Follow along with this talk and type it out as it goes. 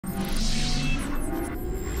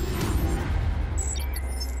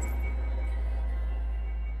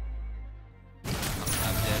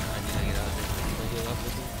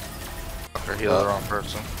Or heal the wrong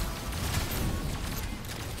person.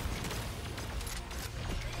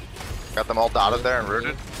 Got them all dotted there and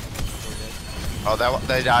rooted. Oh,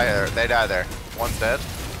 they die there. They die there. One's dead.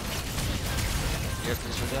 Yep,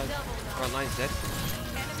 this one dead. Front line's dead.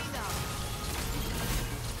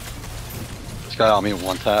 This guy on me,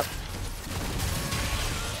 one tap.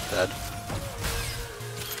 Dead.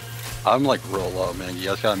 I'm like real low, man. You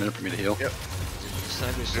guys got a minute for me to heal? Yep.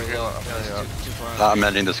 Sniper's so low. Too far. I'm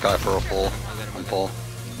ending this guy for a pull. I'm full.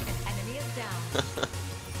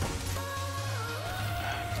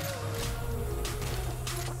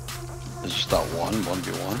 It's just that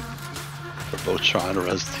 1v1. They're both trying to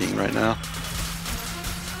res the team right now.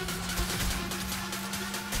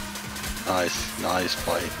 Nice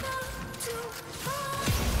fight.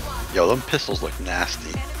 Yo, them pistols look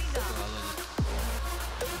nasty.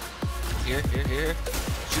 Here.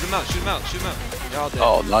 Shoot him out. They're all dead.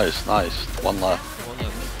 Oh, nice. One left. One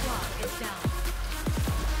left.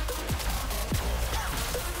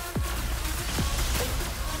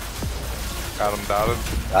 Got him dotted.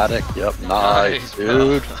 Attic, yep, nice,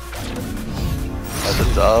 dude. That's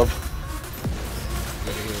a dub.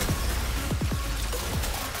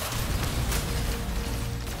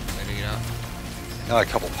 Got a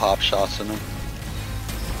couple pop shots in him.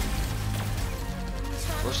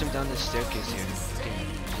 Force him down the staircase here.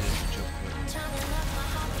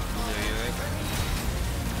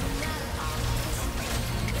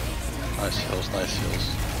 Nice heals.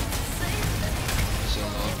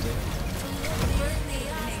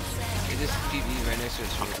 This PV right next to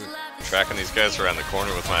us. Tracking these guys around the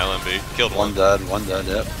corner with my LMB. Killed one. One dead,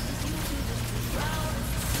 yep.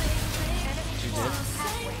 Two dead.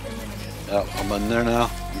 Yep, I'm in there now.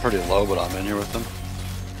 I'm pretty low, but I'm in here with them.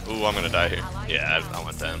 Ooh, I'm gonna die here. Yeah, I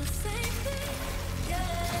went down.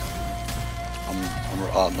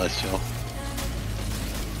 Oh, nice heal.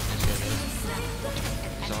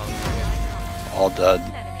 All dead.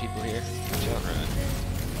 People here. Watch out.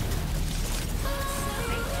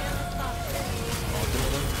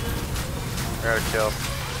 I got a kill.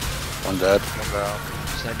 One dead. One down.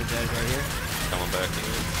 Sniper dead right here. Coming back in.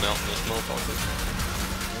 Melting this motherfucker.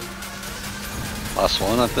 Last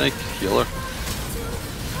one, I think. Healer.